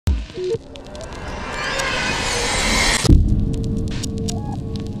Good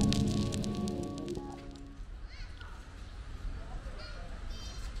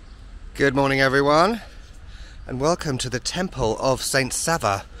morning everyone, and welcome to the Temple of Saint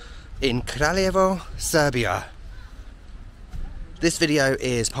Sava in Kraljevo, Serbia. This video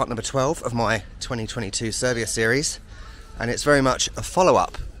is part number 12 of my 2022 Serbia series, and it's very much a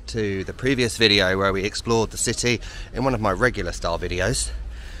follow-up to the previous video where we explored the city in one of my regular style videos,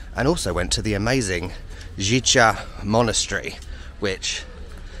 and also went to the amazing Žiča monastery, which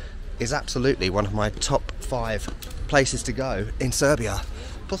is absolutely one of my top 5 places to go in Serbia.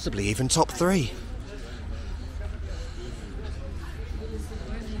 Possibly even top 3.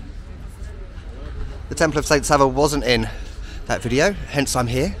 The Temple of Saint Sava wasn't in that video, hence I'm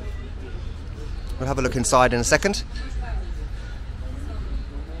here. We'll have a look inside in a second.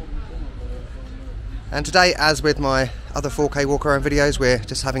 And today, as with my other 4K walk around videos, we're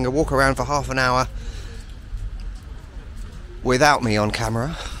just having a walk around for half an hour without me on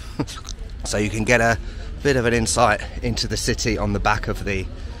camera. So you can get a bit of an insight into the city on the back of the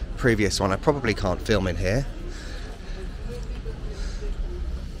previous one. I probably can't film in here.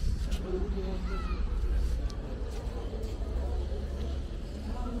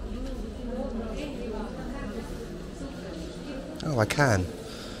 Oh, I can.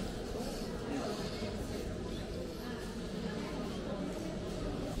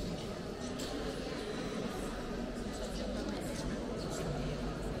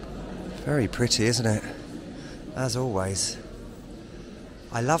 Very pretty, isn't it? As always.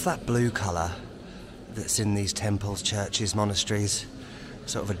 I love that blue colour that's in these temples, churches, monasteries.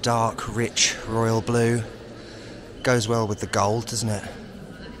 Sort of a dark, rich, royal blue. Goes well with the gold, doesn't it?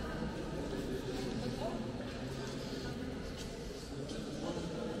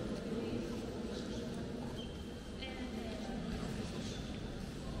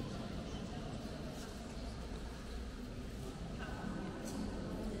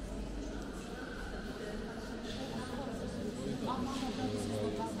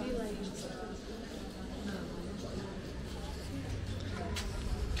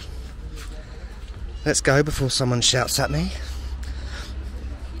 Let's go before someone shouts at me.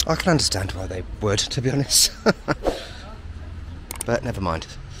 I can understand why they would, to be honest. But never mind.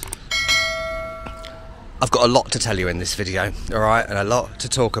 I've got a lot to tell you in this video, alright, and a lot to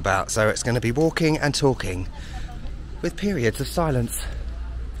talk about, so it's going to be walking and talking with periods of silence.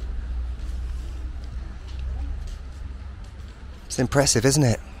 It's impressive, isn't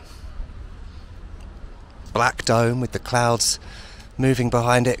it? Black dome with the clouds moving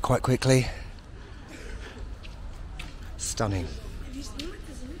behind it quite quickly. Stunning.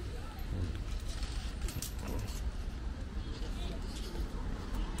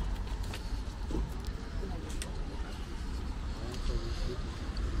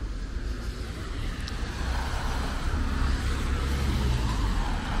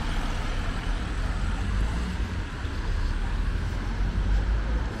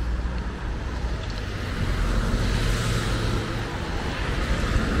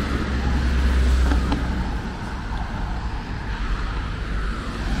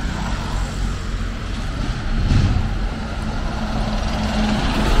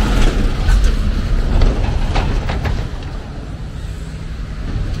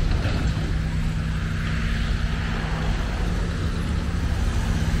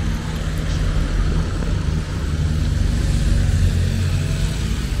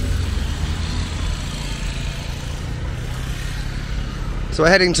 So we're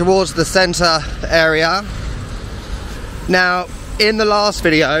heading towards the centre area. Now, in the last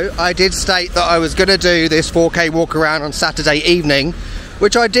video, I did state that I was going to do this 4K walk around on Saturday evening,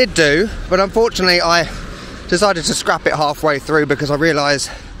 which I did do, but unfortunately I decided to scrap it halfway through because I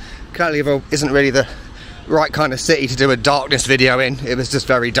realised Kraljevo isn't really the right kind of city to do a darkness video in. It was just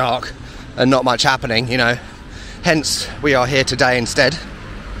very dark and not much happening, you know. Hence, we are here today instead.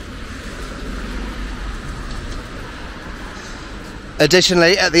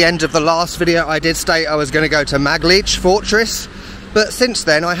 Additionally, at the end of the last video, I did state I was going to go to Maglic Fortress, but since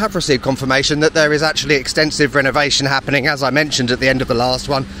then I have received confirmation that there is actually extensive renovation happening, as I mentioned at the end of the last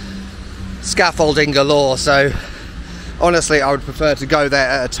one. Scaffolding galore, so honestly I would prefer to go there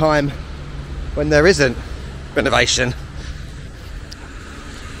at a time when there isn't renovation.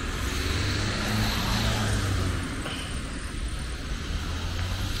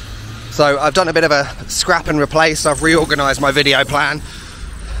 So I've done a bit of a scrap and replace. I've reorganised my video plan.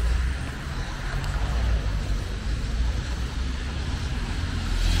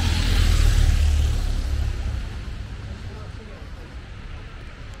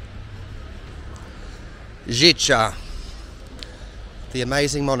 Žiča. the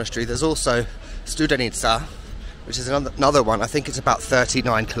amazing monastery. There's also Studenica, which is another one. I think it's about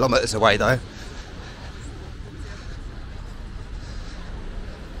 39 kilometers away though.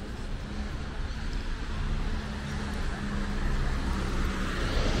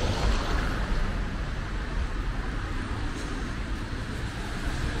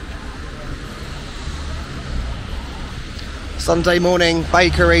 Sunday morning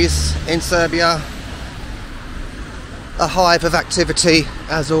bakeries in Serbia, a hive of activity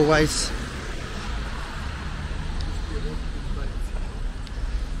as always.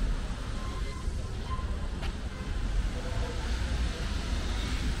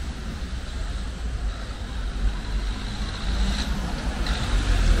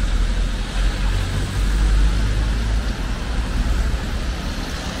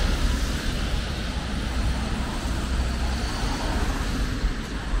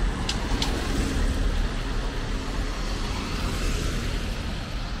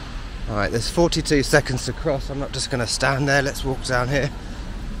 Alright, there's 42 seconds to cross. I'm not just going to stand there, let's walk down here.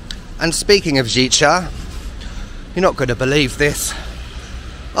 And speaking of Žiča, you're not going to believe this.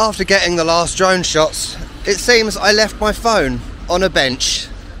 After getting the last drone shots, it seems I left my phone on a bench.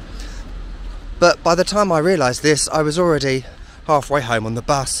 But by the time I realised this, I was already halfway home on the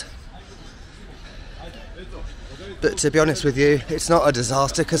bus. But to be honest with you, it's not a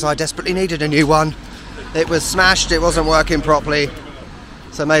disaster because I desperately needed a new one. It was smashed, it wasn't working properly.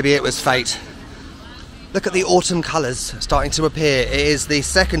 So maybe it was fate. Look at the autumn colours starting to appear. It is the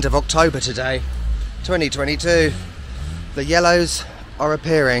 2nd of October today, 2022. The yellows are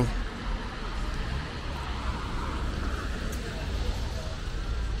appearing.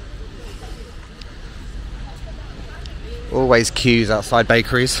 Always queues outside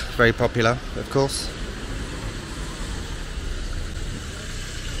bakeries, very popular, of course.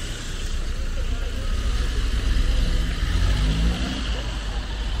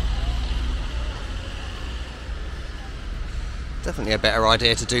 Definitely a better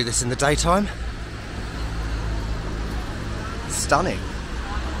idea to do this in the daytime. Stunning.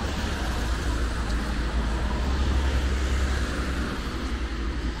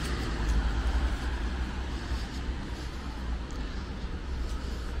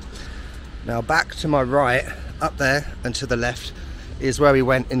 Now back to my right, up there and to the left, is where we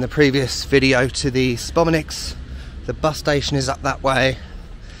went in the previous video to the Spomeniks. The bus station is up that way.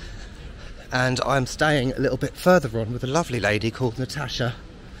 And I'm staying a little bit further on with a lovely lady called Natasha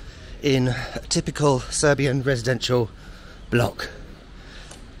in a typical Serbian residential block.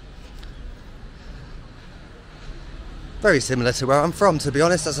 Very similar to where I'm from, to be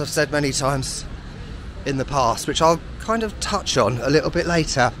honest, as I've said many times in the past, which I'll kind of touch on a little bit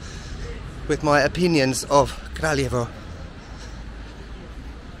later with my opinions of Kraljevo.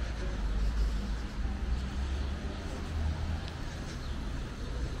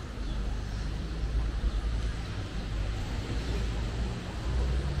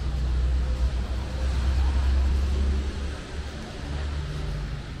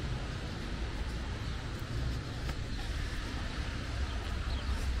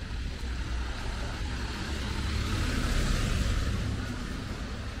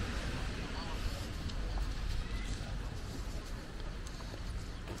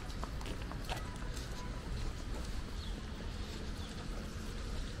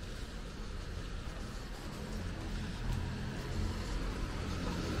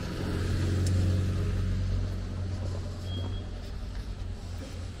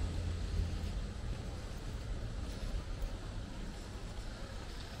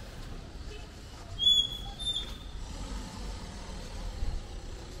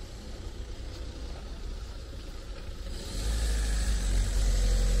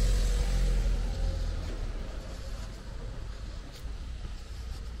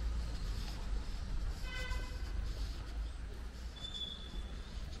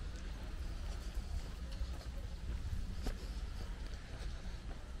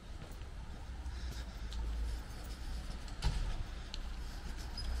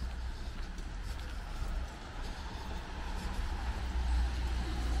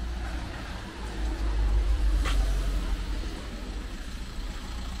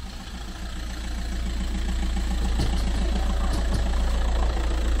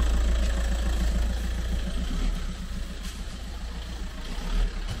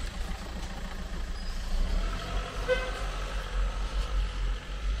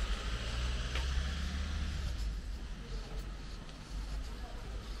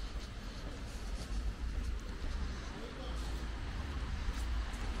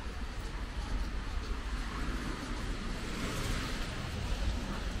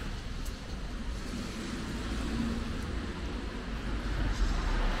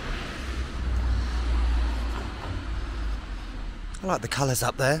 I like the colours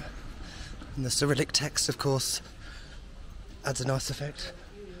up there, and the Cyrillic text, of course, adds a nice effect.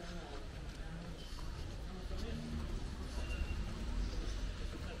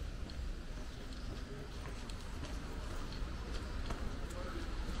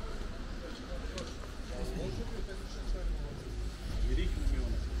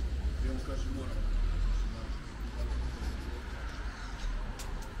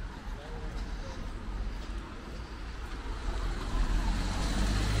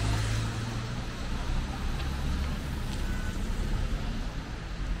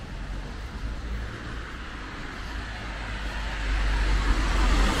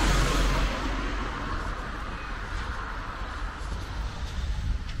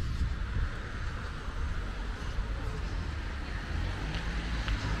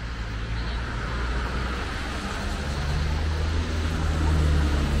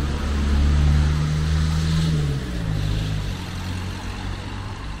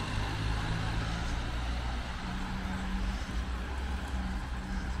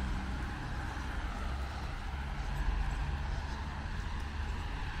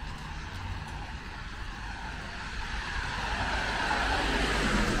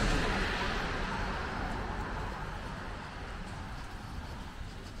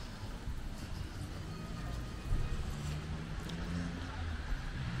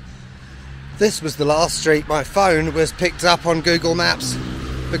 This was the last street my phone was picked up on Google Maps,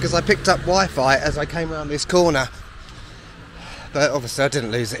 because I picked up Wi-Fi as I came around this corner. But obviously I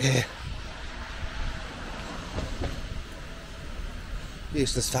didn't lose it here.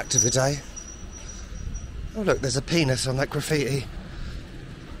 Useless fact of the day. Oh look, there's a penis on that graffiti.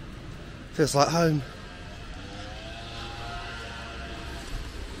 Feels like home.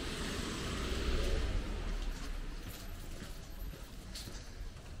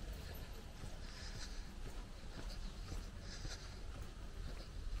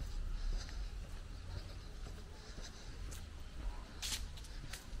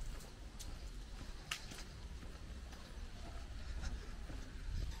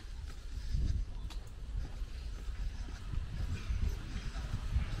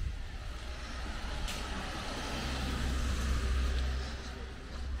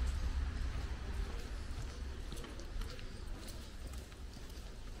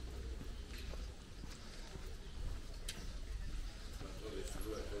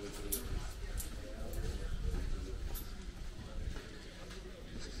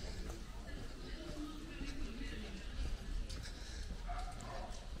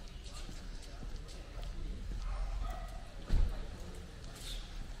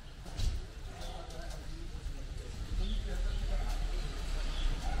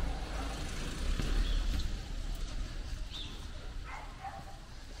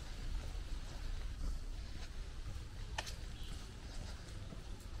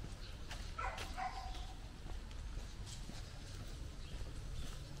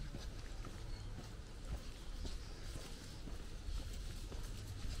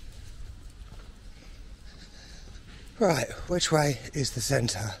 Right, which way is the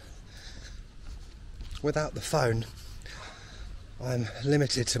centre? Without the phone, I'm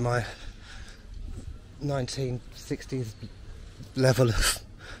limited to my 1960s level of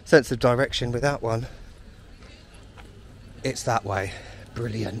sense of direction. Without one, it's that way.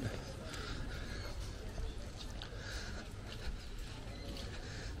 Brilliant.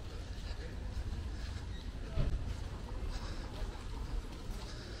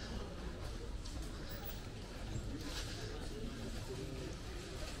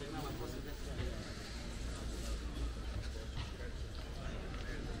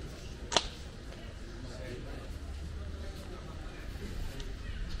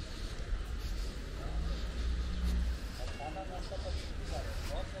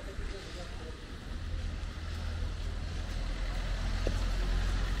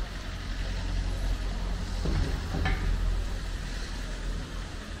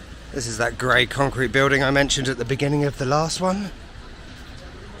 This is that grey concrete building I mentioned at the beginning of the last one.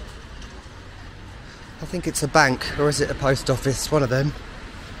 I think it's a bank, or is it a post office? One of them.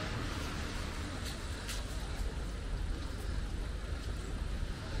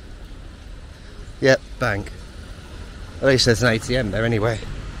 Yep, bank. At least there's an ATM there anyway.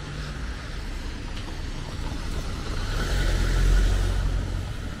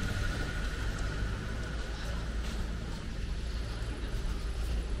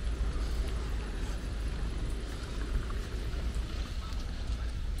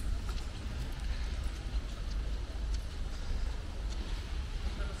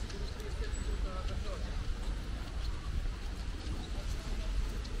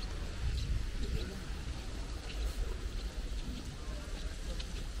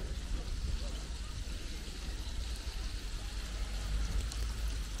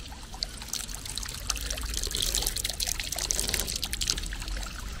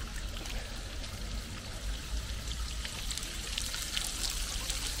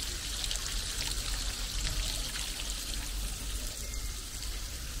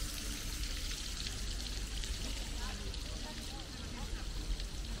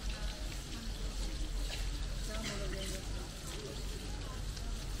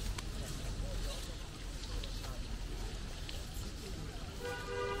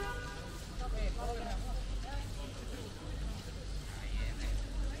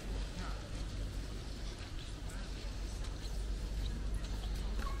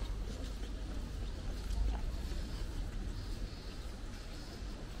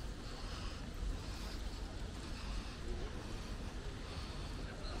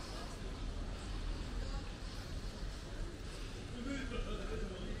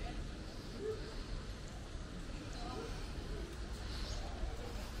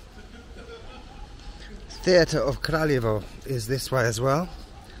 Theatre of Kraljevo is this way as well.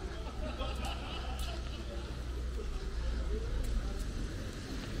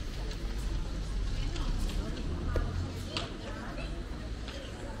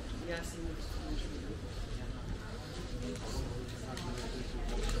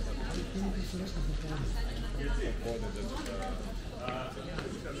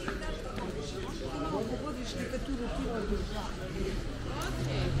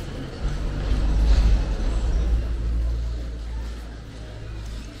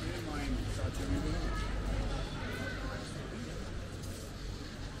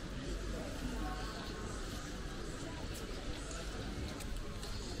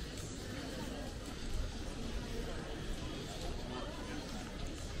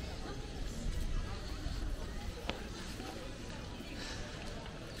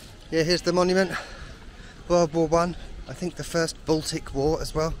 Yeah, here's the monument. World War I. I think the first Baltic War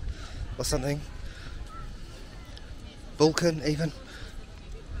as well, or something. Balkan even.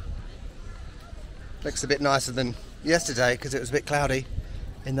 Looks a bit nicer than yesterday because it was a bit cloudy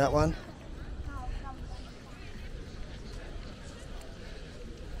in that one.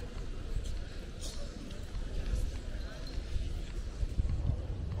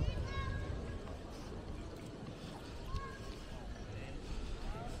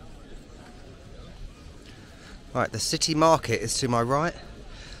 Right, the city market is to my right.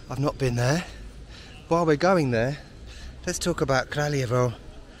 I've not been there. While we're going there, let's talk about Kraljevo.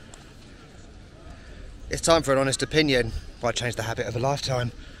 It's time for an honest opinion. Might change the habit of a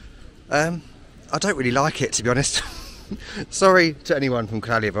lifetime. I don't really like it, to be honest. Sorry to anyone from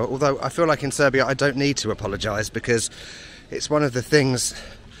Kraljevo, although I feel like in Serbia I don't need to apologise because it's one of the things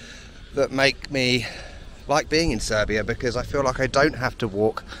that make me like being in Serbia, because I feel like I don't have to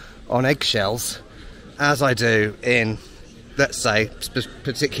walk on eggshells as I do in, let's say,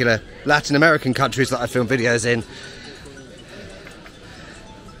 particular Latin American countries that I film videos in.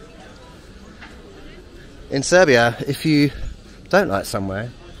 In Serbia, if you don't like somewhere,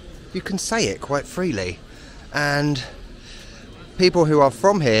 you can say it quite freely. And people who are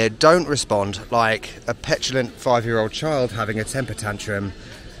from here don't respond like a petulant 5-year-old child having a temper tantrum.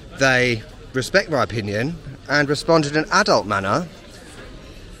 They respect my opinion and respond in an adult manner.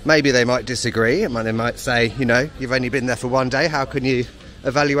 Maybe they might disagree, and they might say, you know, you've only been there for one day, how can you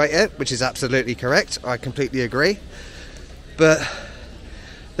evaluate it? Which is absolutely correct, I completely agree. But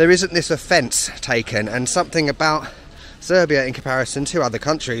there isn't this offence taken, and something about Serbia in comparison to other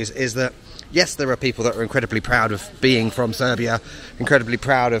countries is that, yes, there are people that are incredibly proud of being from Serbia, incredibly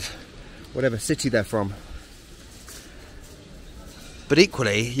proud of whatever city they're from. But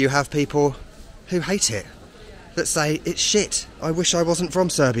equally, you have people who hate it, that say, it's shit, I wish I wasn't from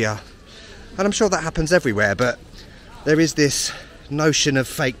Serbia. And I'm sure that happens everywhere, but there is this notion of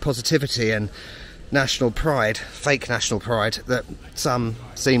fake positivity and national pride, fake national pride, that some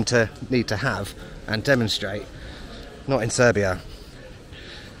seem to need to have and demonstrate. Not in Serbia.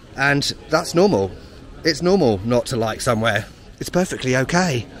 And that's normal. It's normal not to like somewhere. It's perfectly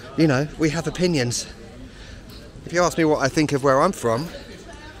okay. You know, we have opinions. If you ask me what I think of where I'm from,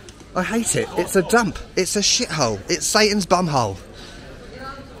 I hate it. It's a dump. It's a shithole. It's Satan's bumhole.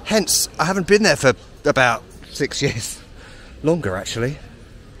 Hence, I haven't been there for about 6 years. Longer, actually.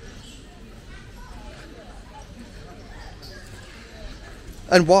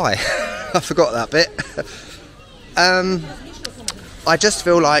 And why? I forgot that bit. I just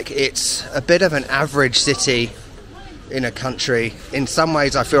feel like it's a bit of an average city in a country. In some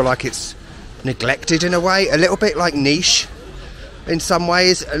ways, I feel like it's neglected in a way. A little bit like niche in some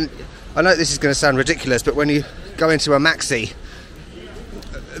ways. And I know this is going to sound ridiculous, but when you go into a maxi,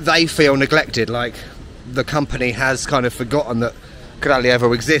 they feel neglected, like the company has kind of forgotten that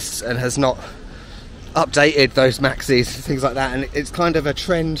Kraljevo exists and has not updated those maxis, things like that. And it's kind of a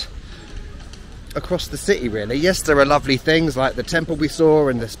trend across the city, really. Yes, there are lovely things like the temple we saw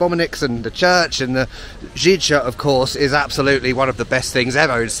and the spomeniks and the church, and the Žiča, of course, is absolutely one of the best things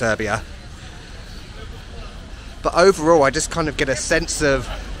ever in Serbia. But overall, I just kind of get a sense of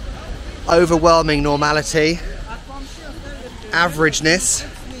overwhelming normality, averageness,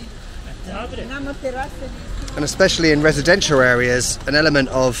 and especially in residential areas, an element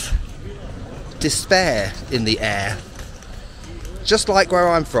of despair in the air. Just like where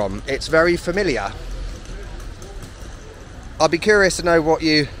I'm from, it's very familiar. I'll be curious to know what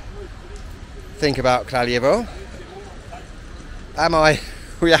you think about Kraljevo. Am I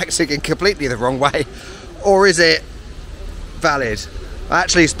reacting in completely the wrong way, or is it valid? I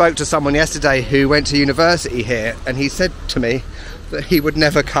actually spoke to someone yesterday who went to university here, and he said to me that he would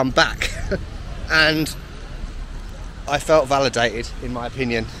never come back. And I felt validated in my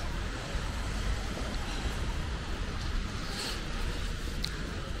opinion.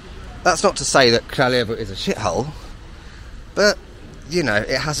 That's not to say that Kraljevo is a shithole, but, you know,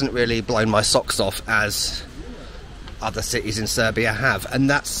 it hasn't really blown my socks off as other cities in Serbia have, and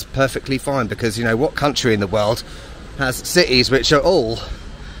that's perfectly fine, because, you know, what country in the world has cities which are all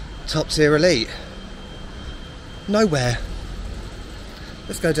top tier elite? Nowhere.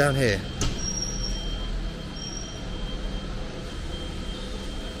 Let's go down here.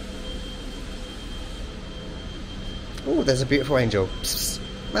 Oh, there's a beautiful angel. Psst, psst.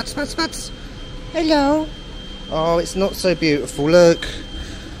 Mats, Mats, Mats. Hello. Oh, it's not so beautiful, look.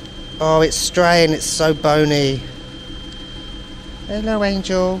 Oh, it's stray and it's so bony. Hello,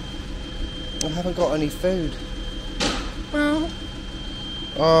 angel. I haven't got any food. Well.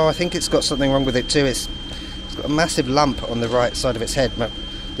 Oh, I think it's got something wrong with it too. It's got a massive lump on the right side of its head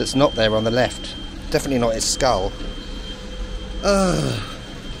that's not there on the left. Definitely not its skull. Ugh.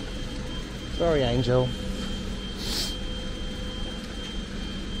 Sorry, angel.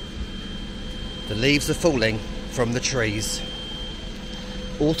 The leaves are falling from the trees.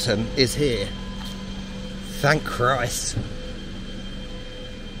 Autumn is here. Thank Christ.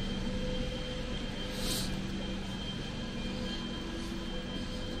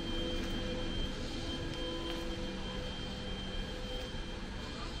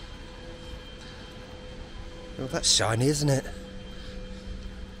 Well, that's shiny, isn't it?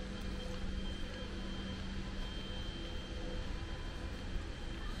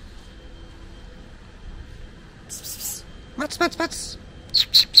 Mats, Mats, Mats.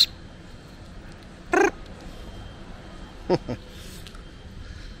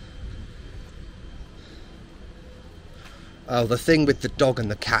 Oh, the thing with the dog and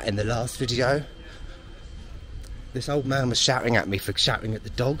the cat in the last video. This old man was shouting at me for shouting at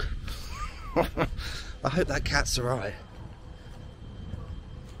the dog. I hope that cat's alright.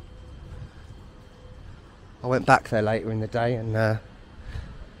 I went back there later in the day and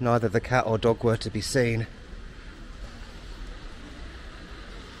neither the cat or dog were to be seen.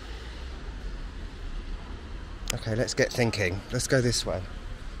 Okay, let's get thinking. Let's go this way.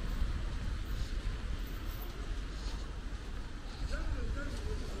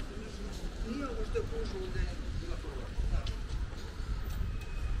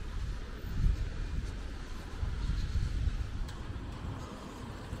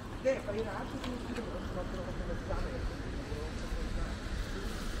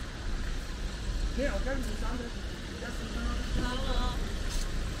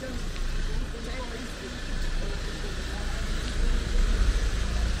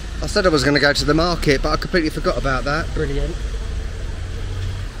 I said I was going to go to the market, but I completely forgot about that. Brilliant.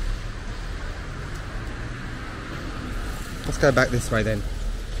 Let's go back this way then.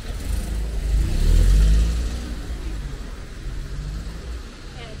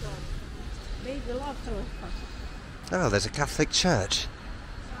 Oh, there's a Catholic church.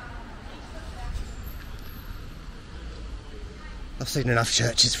 I've seen enough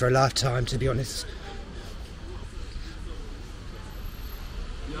churches for a lifetime, to be honest.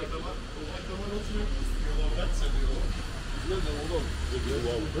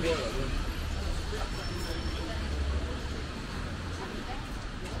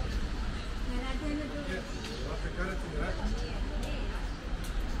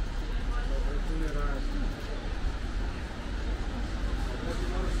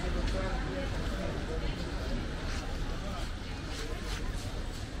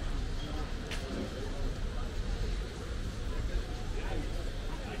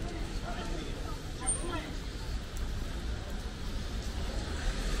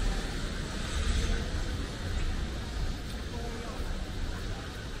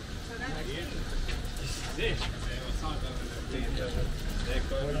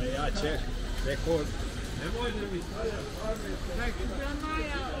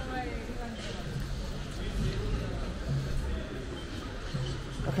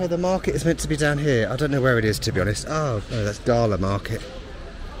 Okay, the market is meant to be down here. I don't know where it is, to be honest. Oh, no, that's Gala Market.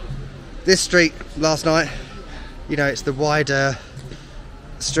 This street last night, you know, it's the wider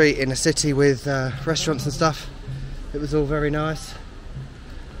street in a city with restaurants and stuff. It was all very nice.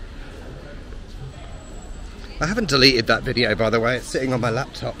 I haven't deleted that video, by the way. It's sitting on my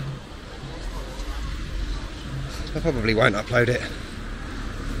laptop. I probably won't upload it.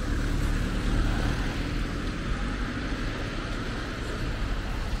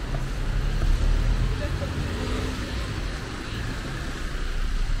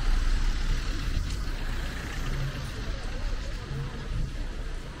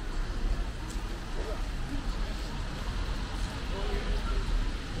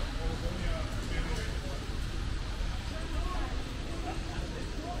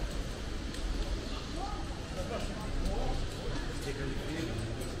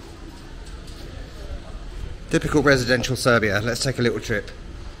 Typical residential Serbia. Let's take a little trip.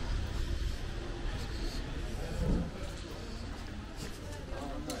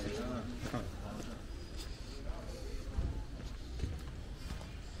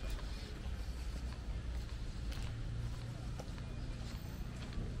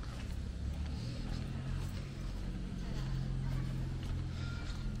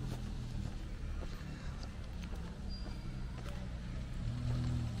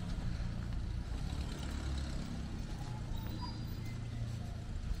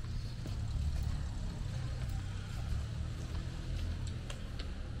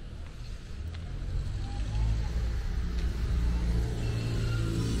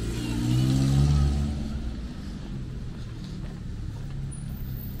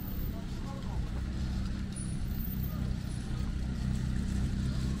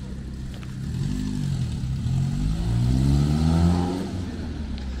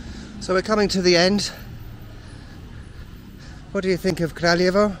 So we're coming to the end. What do you think of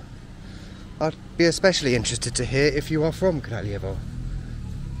Kraljevo? I'd be especially interested to hear if you are from Kraljevo.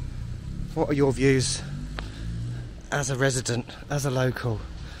 What are your views as a resident, as a local?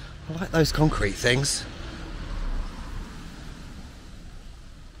 I like those concrete things.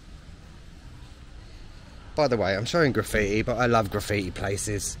 By the way, I'm showing graffiti, but I love graffiti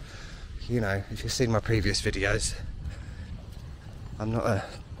places. You know, if you've seen my previous videos, I'm not a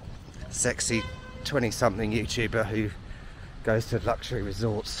sexy 20-something YouTuber who goes to luxury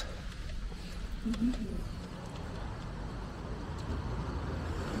resorts.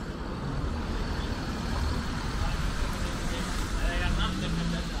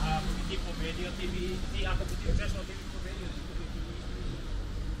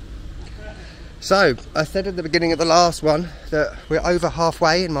 So, I said at the beginning of the last one that we're over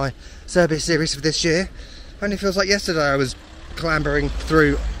halfway in my Serbia series for this year. Only feels like yesterday I was clambering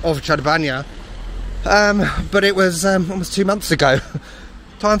through Ovčarbanija, but it was almost 2 months ago.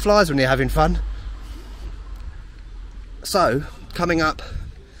 Time flies when you're having fun. So, coming up,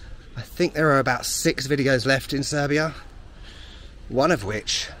 I think there are about 6 videos left in Serbia, one of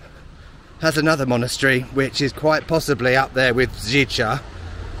which has another monastery which is quite possibly up there with Žiča.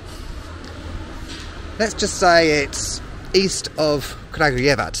 Let's just say it's east of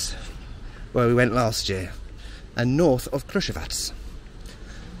Kragujevac, where we went last year, and north of Kruševac.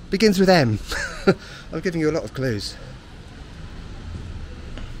 Begins with M. I'm giving you a lot of clues.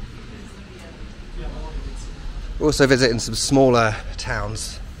 Also visiting some smaller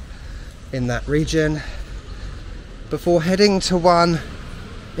towns in that region before heading to one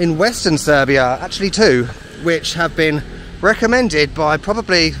in Western Serbia, actually 2, which have been recommended by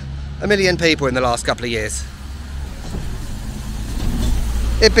probably 1 million people in the last couple of years.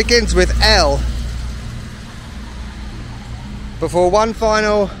 It begins with L. Before one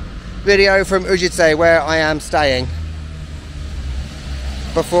final video from Užice, where I am staying,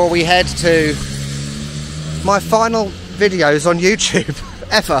 before we head to my final videos on YouTube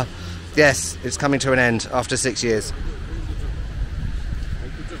ever. Yes, it's coming to an end after 6 years.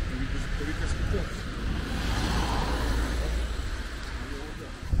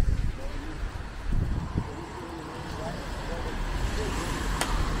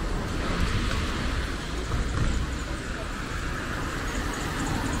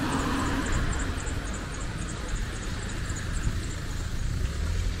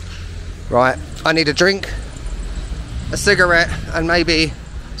 Right, I need a drink, a cigarette, and maybe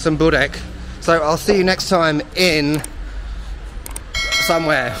some burek. So I'll see you next time in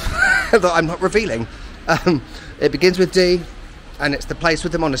somewhere that I'm not revealing. It begins with D, and it's the place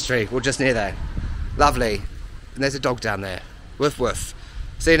with the monastery. We're just near there. Lovely. And there's a dog down there. Woof woof.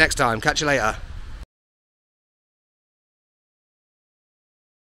 See you next time. Catch you later.